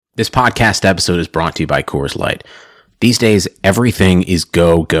This podcast episode is brought to you by Coors Light. These days, everything is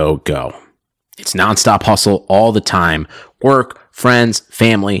go, go, go. It's nonstop hustle all the time. Work, friends,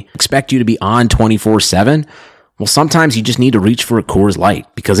 family expect you to be on 24/7. Well, sometimes you just need to reach for a Coors Light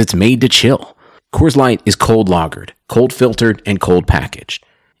because it's made to chill. Coors Light is cold lagered, cold filtered, and cold packaged.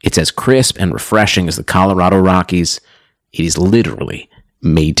 It's as crisp and refreshing as the Colorado Rockies. It is literally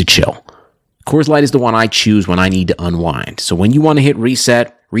made to chill. Coors Light is the one I choose when I need to unwind. So when you want to hit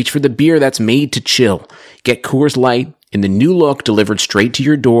reset, reach for the beer that's made to chill. Get Coors Light in the new look delivered straight to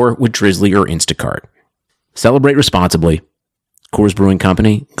your door with Drizzly or Instacart. Celebrate responsibly. Coors Brewing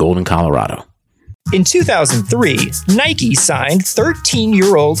Company, Golden, Colorado. In 2003, Nike signed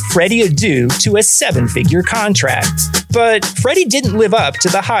 13-year-old Freddie Adu to a 7-figure contract. But Freddie didn't live up to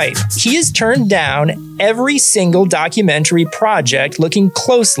the hype. He has turned down every single documentary project looking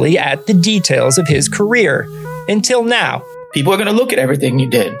closely at the details of his career. Until now. People are going to look at everything you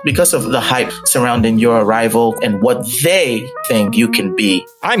did because of the hype surrounding your arrival and what they think you can be.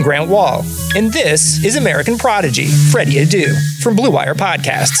 I'm Grant Wall, and this is American Prodigy, Freddie Adu, from Blue Wire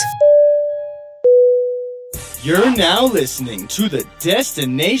Podcasts. You're now listening to the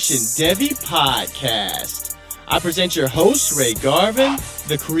Destination Devy podcast. I present your host, Ray Garvin,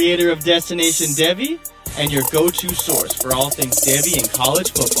 the creator of Destination Devy, and your go-to source for all things Devy and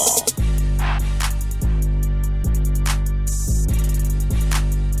college football.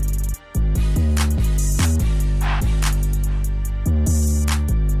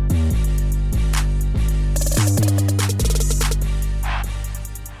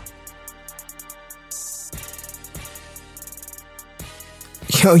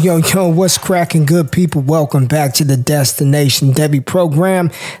 Yo, what's cracking, good people? Welcome back to the Destination Devy program.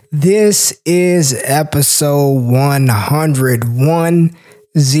 This is episode 100.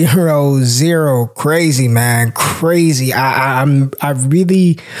 Crazy, man. Crazy. I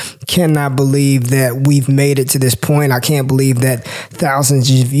really cannot believe that we've made it to this point. I can't believe that thousands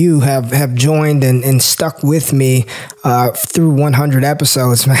of you have joined and stuck with me through 100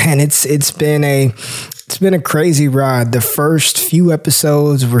 episodes, man. It's been a crazy ride. The first few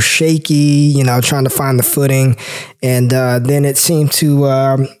episodes were shaky, trying to find the footing, and then it seemed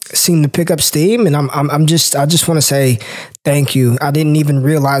to pick up steam. And I just want to say thank you. I didn't even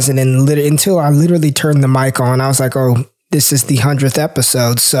realize it until I literally turned the mic on. I was like, oh, this is the 100th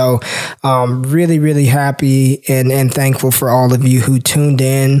episode. So really, really happy and thankful for all of you who tuned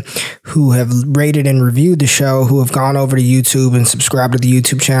in, who have rated and reviewed the show, who have gone over to YouTube and subscribed to the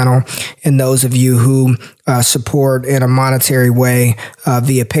YouTube channel, and those of you who support in a monetary way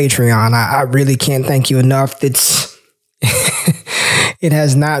via Patreon. I really can't thank you enough. It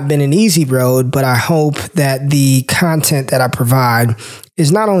has not been an easy road, but I hope that the content that I provide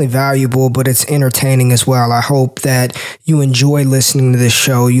is not only valuable, but it's entertaining as well. I hope that you enjoy listening to this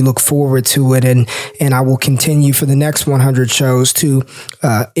show. You look forward to it, and I will continue for the next 100 shows to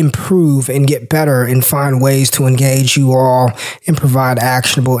improve and get better and find ways to engage you all and provide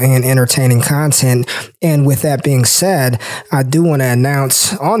actionable and entertaining content. And with that being said, I do want to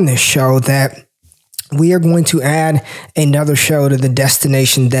announce on this show that we are going to add another show to the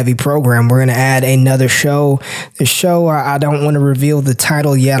Destination Devy program. We're going to add another show. The show, I don't want to reveal the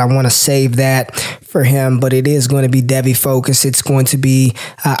title yet. I want to save that for him, but it is going to be Devy focused. It's going to be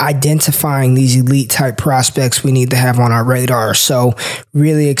identifying these elite type prospects we need to have on our radar. So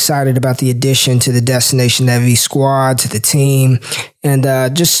really excited about the addition to the Destination Devy squad, to the team. And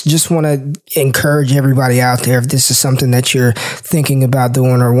just want to encourage everybody out there, if this is something that you're thinking about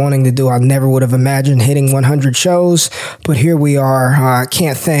doing or wanting to do, I never would have imagined hitting 100 shows, but here we are. I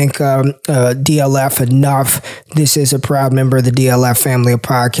can't thank DLF enough. This is a proud member of the DLF family of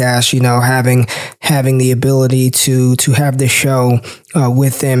podcasts. Having the ability to have this show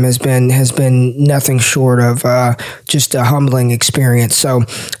with them has been nothing short of just a humbling experience. So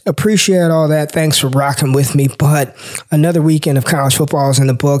appreciate all that. Thanks for rocking with me. But another weekend of college football is in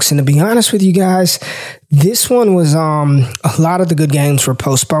the books, and to be honest with you guys, this one was a lot of the good games were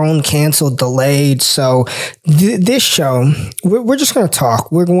postponed, canceled, delayed. So this show, we're just going to talk.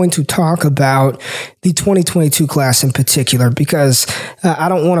 We're going to talk about the 2022 class in particular, because I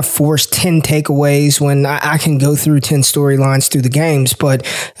don't want to force 10 takeaways when I can go through 10 storylines through the games. But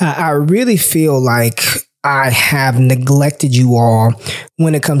I really feel like I have neglected you all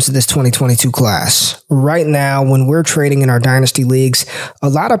when it comes to this 2022 class. Right now, when we're trading in our dynasty leagues, a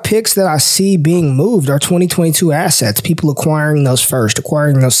lot of picks that I see being moved are 2022 assets, people acquiring those first,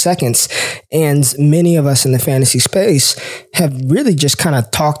 acquiring those seconds. And many of us in the fantasy space have really just kind of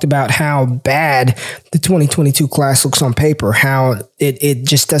talked about how bad the 2022 class looks on paper, how it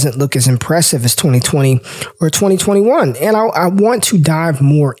just doesn't look as impressive as 2020 or 2021. And I want to dive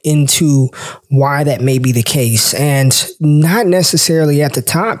more into why that may be the case, and not necessarily at the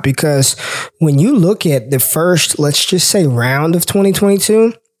top, because when you look at the first, let's just say, round of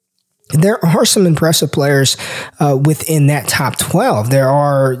 2022, there are some impressive players within that top 12. There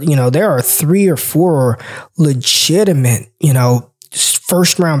are 3 or 4 legitimate,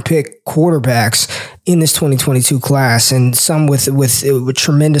 first round pick quarterbacks in this 2022 class, and some with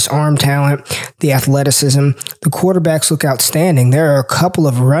tremendous arm talent, the athleticism. The quarterbacks look outstanding. There are a couple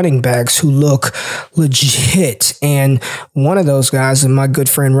of running backs who look legit, and one of those guys, my good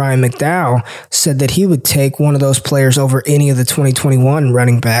friend Ryan McDowell, said that he would take one of those players over any of the 2021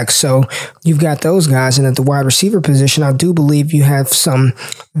 running backs. So you've got those guys, and at the wide receiver position, I do believe you have some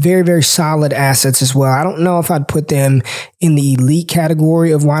very, very solid assets as well. I don't know if I'd put them in the elite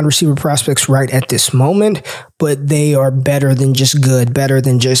category of wide receiver prospects right at this moment, but they are better than just good, better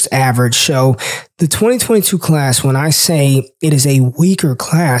than just average. So the 2022 class, when I say it is a weaker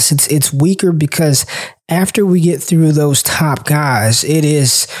class, it's weaker because after we get through those top guys, it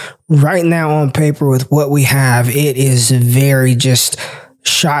is right now on paper with what we have, it is very just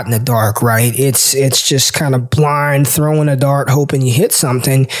shot in the dark, right? It's just kind of blind, throwing a dart, hoping you hit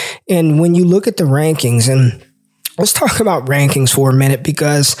something. And when you look at the rankings, and let's talk about rankings for a minute,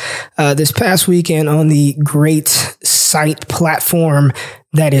 because this past weekend on the great site platform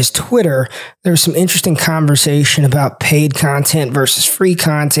that is Twitter, there was some interesting conversation about paid content versus free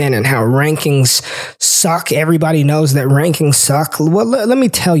content and how rankings suck. Everybody knows that rankings suck. Well, let me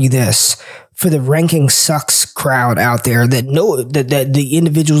tell you this. For the ranking sucks crowd out there, that the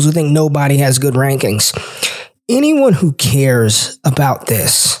individuals who think nobody has good rankings, anyone who cares about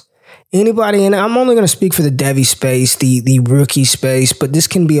this, anybody, and I'm only going to speak for the Devy space, the rookie space, but this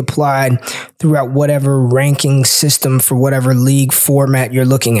can be applied throughout whatever ranking system for whatever league format you're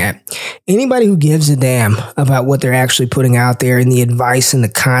looking at. Anybody who gives a damn about what they're actually putting out there and the advice and the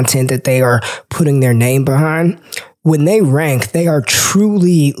content that they are putting their name behind, when they rank, they are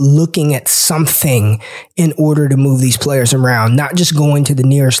truly looking at something in order to move these players around, not just going to the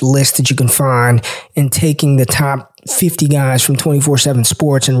nearest list that you can find and taking the top 50 guys from 24/7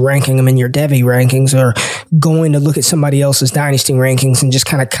 Sports and ranking them in your Devy rankings, or going to look at somebody else's Dynasty rankings and just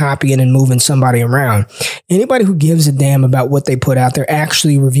kind of copying and moving somebody around. Anybody who gives a damn about what they put out, they're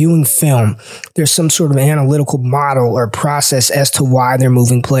actually reviewing film. There's some sort of analytical model or process as to why they're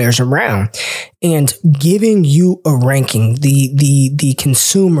moving players around. And giving you a ranking, the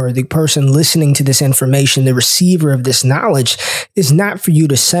consumer, the person listening to this information, the receiver of this knowledge, is not for you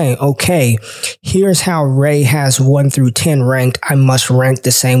to say, okay, here's how Ray has 1 through 10 ranked. I must rank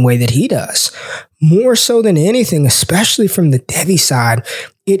the same way that he does. More so than anything, especially from the Devy side,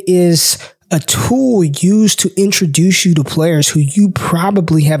 it is a tool used to introduce you to players who you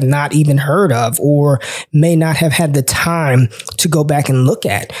probably have not even heard of or may not have had the time to go back and look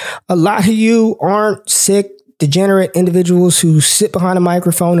at. A lot of you aren't sick, degenerate individuals who sit behind a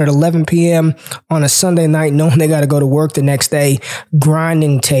microphone at 11 p.m. on a Sunday night knowing they got to go to work the next day,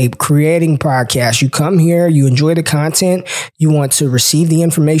 grinding tape, creating podcasts. You come here, you enjoy the content, you want to receive the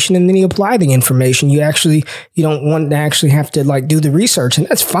information, and then you apply the information. You don't want to actually have to do the research, and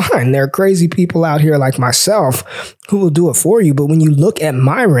that's fine. There are crazy people out here like myself who will do it for you. But when you look at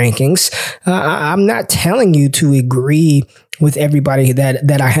my rankings, I'm not telling you to agree with everybody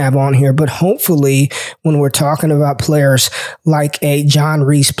that I have on here. But hopefully when we're talking about players like a John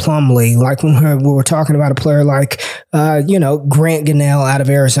Reese Plumlee, like when we're talking about a player like, Grant Gunnell out of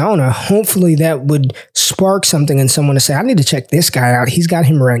Arizona, hopefully that would spark something in someone to say, I need to check this guy out. He's got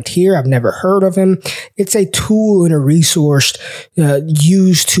him ranked here. I've never heard of him. It's a tool and a resource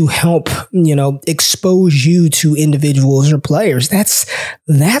used to help, expose you to individuals or players.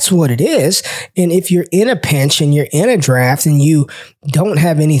 That's what it is. And if you're in a pinch and you're in a draft and you don't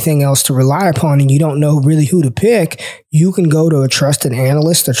have anything else to rely upon and you don't know really who to pick, you can go to a trusted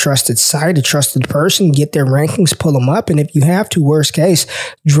analyst, a trusted site, a trusted person, get their rankings, pull them up. And if you have to, worst case,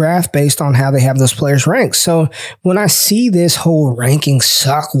 draft based on how they have those players ranked. So when I see this whole ranking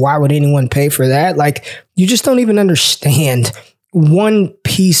suck, why would anyone pay for that? You just don't even understand one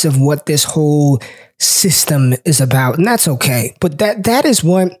piece of what this whole system is about. And that's okay. But that is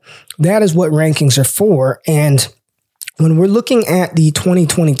what rankings are for. And when we're looking at the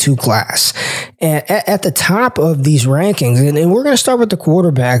 2022 class, at the top of these rankings, and we're going to start with the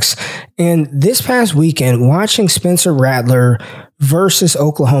quarterbacks, and this past weekend, watching Spencer Rattler versus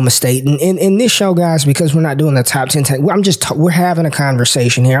Oklahoma State, and in this show, guys, because we're not doing the top 10, we're having a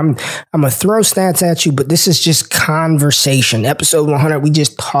conversation here. I'm going to throw stats at you, but this is just conversation. Episode 100, we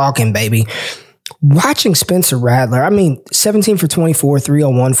just talking, baby. watching Spencer Rattler, 17 for 24,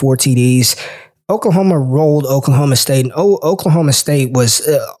 301, 4 TDs. Oklahoma rolled Oklahoma State. And Oklahoma State was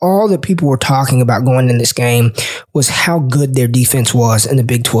all that people were talking about going in this game was how good their defense was in the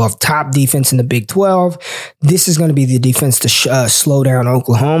Big 12. Top defense in the Big 12. This is going to be the defense to slow down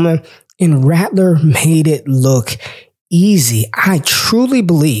Oklahoma. And Rattler made it look easy. I truly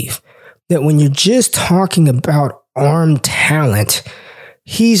believe that when you're just talking about arm talent,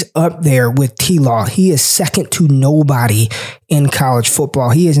 he's up there with T-Law. He is second to nobody in college football.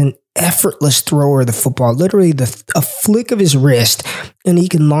 He is an effortless thrower of the football, literally a flick of his wrist, and he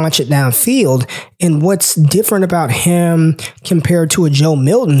can launch it downfield. And what's different about him compared to a Joe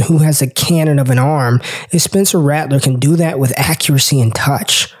Milton, who has a cannon of an arm, is Spencer Rattler can do that with accuracy and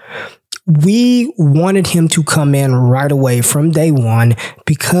touch. We wanted him to come in right away from day one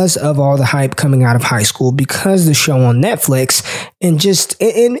because of all the hype coming out of high school, because the show on Netflix,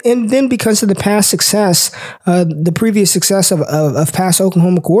 and then because of the past success, the previous success of past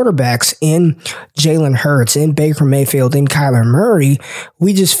Oklahoma quarterbacks in Jalen Hurts, in Baker Mayfield, in Kyler Murray.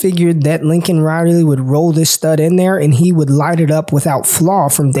 We just figured that Lincoln Riley would roll this stud in there and he would light it up without flaw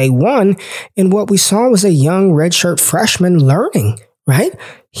from day one. And what we saw was a young redshirt freshman learning, right?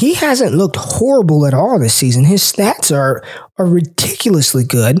 He hasn't looked horrible at all this season. His stats are ridiculously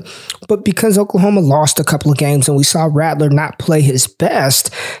good, but because Oklahoma lost a couple of games and we saw Rattler not play his best,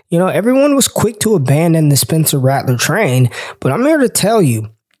 everyone was quick to abandon the Spencer Rattler train. But I'm here to tell you,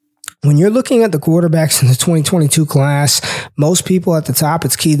 when you're looking at the quarterbacks in the 2022 class, most people at the top,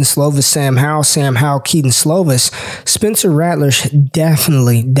 it's Kedon Slovis, Sam Howell, Kedon Slovis. Spencer Rattler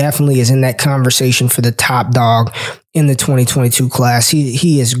definitely is in that conversation for the top dog in the 2022 class.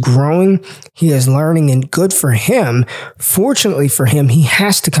 He is growing, he is learning, and good for him. Fortunately for him, he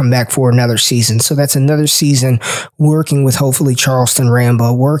has to come back for another season. So that's another season working with hopefully Charleston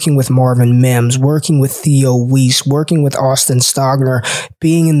Rambo, working with Marvin Mims, working with Theo Weiss, working with Austin Stogner,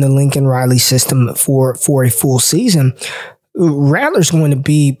 being in the Lincoln Riley system for a full season. Rattler's going to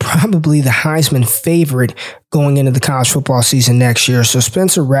be probably the Heisman favorite going into the college football season next year. So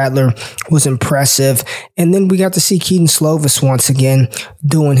Spencer Rattler was impressive. And then we got to see Kedon Slovis once again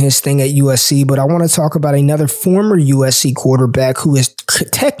doing his thing at USC. But I want to talk about another former USC quarterback who is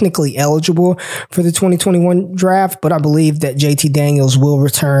technically eligible for the 2021 draft. But I believe that JT Daniels will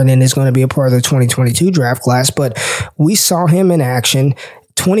return and is going to be a part of the 2022 draft class. But we saw him in action.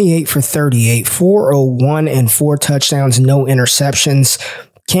 28 for 38, 401 and 4 touchdowns, no interceptions.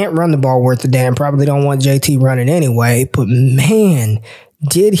 Can't run the ball worth a damn. Probably don't want JT running anyway. But man,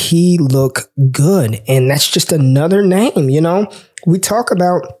 did he look good. And that's just another name, We talk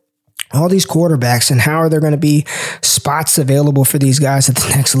about all these quarterbacks and how are there going to be spots available for these guys at the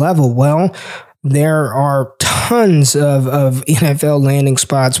next level. Well, there are tons of NFL landing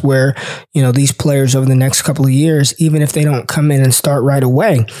spots where, these players over the next couple of years, even if they don't come in and start right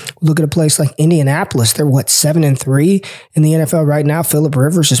away. Look at a place like Indianapolis. They're 7-3 in the NFL right now. Phillip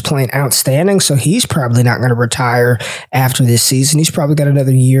Rivers is playing outstanding, so he's probably not going to retire after this season. He's probably got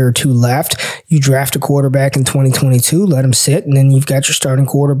another year or two left. You draft a quarterback in 2022, let him sit, and then you've got your starting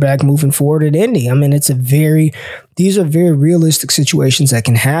quarterback moving forward at Indy. These are very realistic situations that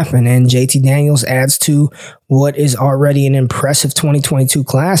can happen, and JT Daniels adds to what is already an impressive 2022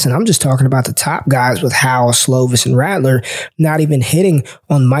 class. And I'm just talking about the top guys with Howell, Slovis, and Rattler, not even hitting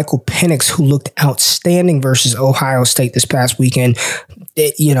on Michael Penix, who looked outstanding versus Ohio State this past weekend.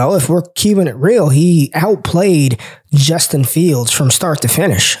 If we're keeping it real, he outplayed Justin Fields from start to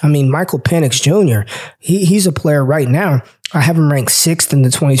finish. Michael Penix Jr., he's a player right now. I have him ranked 6th in the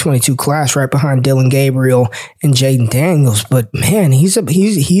 2022 class, right behind Dylan Gabriel and Jaden Daniels. But man, he's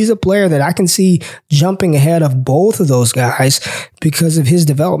a player that I can see jumping ahead of both of those guys because of his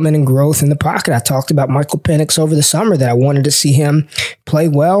development and growth in the pocket. I talked about Michael Penix over the summer that I wanted to see him play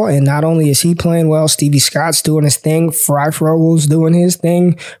well. And not only is he playing well, Stevie Scott's doing his thing. Freifrogel's doing his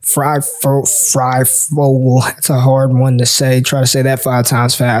thing. Freifrogel, that's a hard one to say. Try to say that 5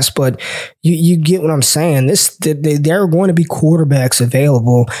 times fast. But you get what I'm saying. There are going to be quarterbacks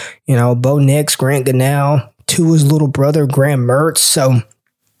available. Bo Nix, Grant Gunnell, Tua's little brother, Graham Mertz. So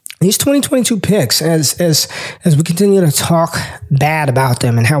these 2022 picks, as we continue to talk bad about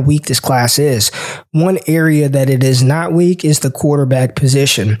them and how weak this class is, one area that it is not weak is the quarterback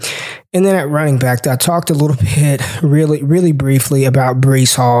position. And then at running back, I talked a little bit, really briefly about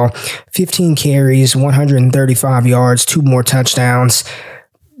Breece Hall. 15 carries, 135 yards, 2 more touchdowns.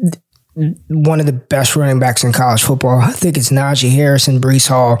 one of the best running backs in college football. I think it's Najee Harris and Breece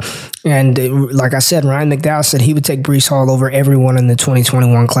Hall. And like I said, Ryan McDowell said he would take Breece Hall over everyone in the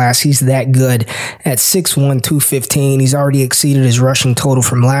 2021 class. He's that good at 6'1", 215. He's already exceeded his rushing total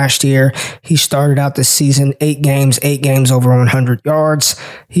from last year. He started out this season 8 games over 100 yards.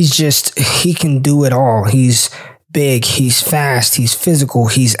 He can do it all. He's big, he's fast, he's physical,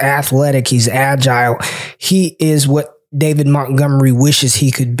 he's athletic, he's agile. He is what David Montgomery wishes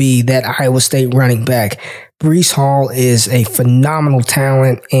he could be, that Iowa State running back. Breece Hall is a phenomenal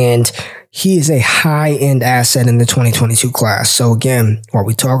talent, and he is a high-end asset in the 2022 class. So again, while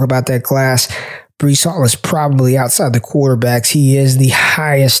we talk about that class, Breece Hall is probably, outside the quarterbacks, he is the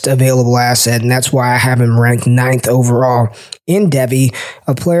highest available asset, and that's why I have him ranked 9th overall in Devy.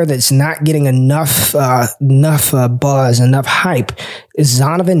 A player that's not getting enough buzz, enough hype is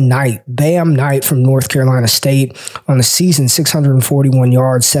Zonovan Knight, Bam Knight from North Carolina State. On the season, 641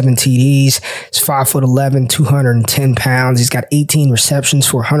 yards, 7 TDs. He's 5'11", 210 pounds. He's got 18 receptions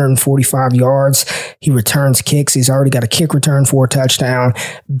for 145 yards. He returns kicks. He's already got a kick return for a touchdown.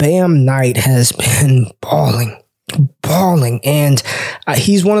 Bam Knight has been balling. And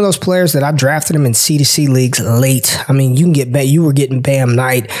he's one of those players that I drafted him in C2C leagues late. I mean, you were getting Bam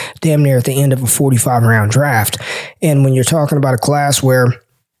Knight damn near at the end of a 45-round draft. And when you're talking about a class where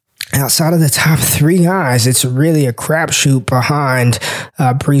outside of the top 3 guys, it's really a crapshoot behind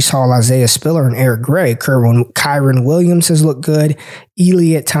Breece Hall, Isaiah Spiller, and Eric Gray. Kyron Williams has looked good.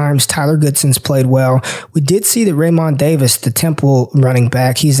 Ely at times. Tyler Goodson's played well. We did see that Raymond Davis, the Temple running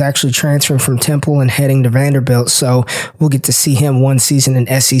back, he's actually transferring from Temple and heading to Vanderbilt, so we'll get to see him one season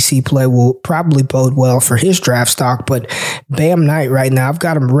in SEC play. Will probably bode well for his draft stock, but Bam Knight right now, I've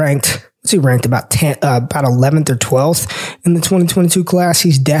got him ranked. He ranked about 11th or 12th in the 2022 class.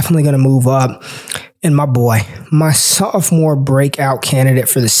 He's definitely going to move up. And my boy, my sophomore breakout candidate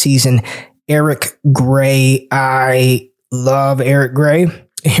for the season, Eric Gray. I love Eric Gray.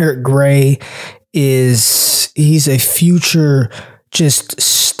 Eric Gray he's a future just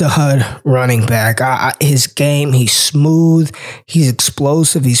stud running back. His game, he's smooth, he's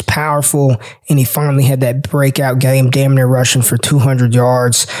explosive, he's powerful, and he finally had that breakout game, damn near rushing for 200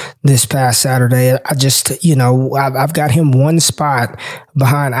 yards this past Saturday. I've got him one spot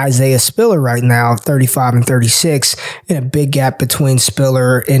behind Isaiah Spiller right now, 35 and 36, and a big gap between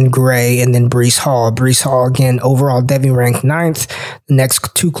Spiller and Gray, and then Breece Hall. Breece Hall, again, overall Devy ranked 9th. The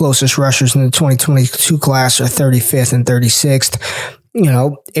next 2 closest rushers in the 2022 class are 35th and 36th.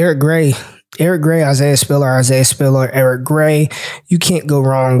 Eric Gray, Isaiah Spiller, Eric Gray. You can't go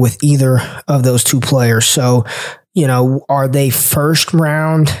wrong with either of those 2 players. So, are they first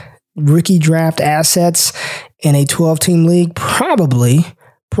round rookie draft assets in a 12-team league? Probably,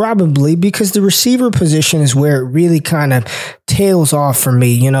 because the receiver position is where it really kind of tails off for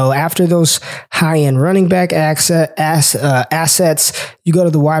me. After those high-end running back assets, you go to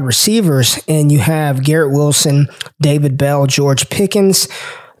the wide receivers, and you have Garrett Wilson, David Bell, George Pickens.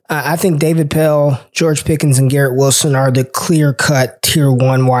 I think David Bell, George Pickens, and Garrett Wilson are the clear-cut Tier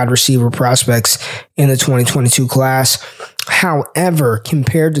 1 wide receiver prospects in the 2022 class. However,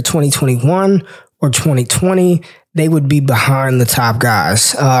 compared to 2021 or 2020, they would be behind the top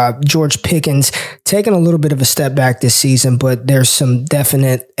guys. George Pickens taking a little bit of a step back this season, but there's some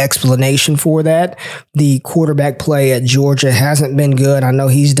definite explanation for that. The quarterback play at Georgia hasn't been good. I know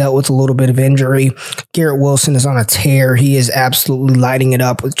he's dealt with a little bit of injury. Garrett Wilson is on a tear. He is absolutely lighting it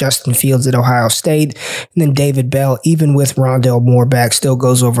up with Justin Fields at Ohio State. And then David Bell, even with Rondale Moore back, still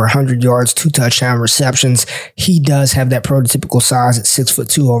goes over 100 yards, 2 touchdown receptions. He does have that prototypical size at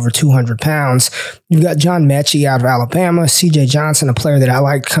 6'2", over 200 pounds. You've got John Mechie out of Alabama. CJ Johnson, a player that I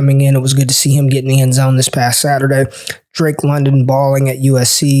liked coming in. It was good to see him get in the end zone this past Saturday. Drake London balling at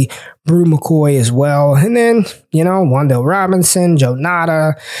USC. Brew McCoy as well. And then, Wan'Dale Robinson, Joe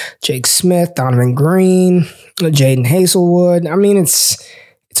Nada, Jake Smith, Donovan Green, Jaden Hazelwood. I mean, it's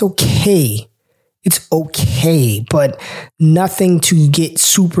okay. It's okay, but nothing to get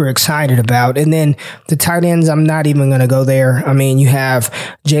super excited about. And then the tight ends, I'm not even going to go there. I mean, you have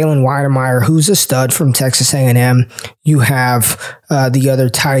Jalen Weidemeyer, who's a stud from Texas A&M. You have the other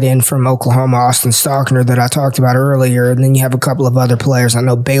tight end from Oklahoma, Austin Stockner, that I talked about earlier. And then you have a couple of other players. I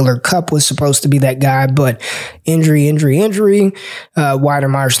know Baylor Cupp was supposed to be that guy, but injury.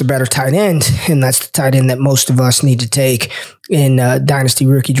 Weidemeyer's the better tight end, and that's the tight end that most of us need to take in dynasty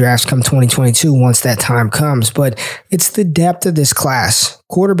rookie drafts come 2022 once that time comes. But it's the depth of this class.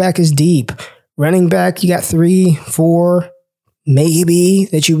 Quarterback is deep. Running back, you got 3, 4, maybe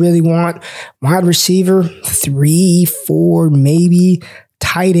that you really want. Wide receiver, 3, 4, maybe.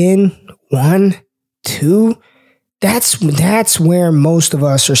 Tight end, 1, 2. that's where most of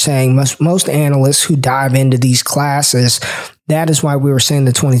us are saying, most analysts who dive into these classes, that is why we were saying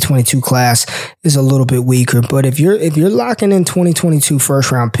the 2022 class is a little bit weaker. But if you're locking in 2022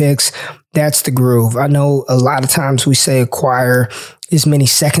 first round picks, that's the groove. I know a lot of times we say acquire as many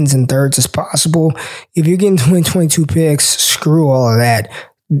seconds and thirds as possible. If you're getting 2022 picks, screw all of that.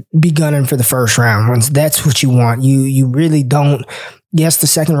 Be gunning for the first round. Once that's what you want. You really don't. Yes, the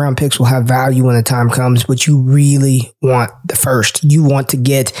second round picks will have value when the time comes, but you really want the first. You want to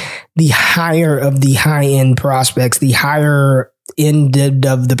get the higher of the high end prospects, the higher end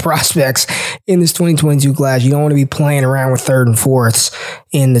of the prospects in this 2022 class. You don't want to be playing around with third and fourths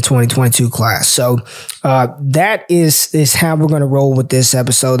in the 2022 class. So that is how we're going to roll with this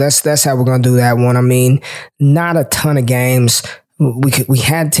episode. That's how we're going to do that one. I mean, not a ton of games. We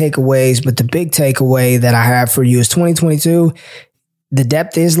had takeaways, but the big takeaway that I have for you is 2022. The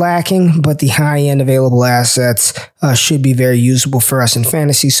depth is lacking, but the high-end available assets should be very usable for us in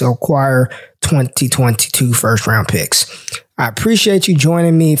fantasy, so acquire 2022 first-round picks. I appreciate you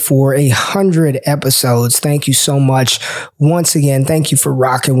joining me for 100 episodes. Thank you so much. Once again, thank you for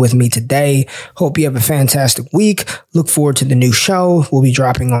rocking with me today. Hope you have a fantastic week. Look forward to the new show. We'll be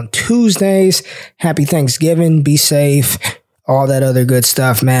dropping on Tuesdays. Happy Thanksgiving. Be safe. All that other good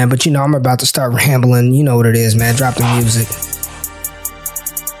stuff, man. But I'm about to start rambling. You know what it is, man. Drop the music.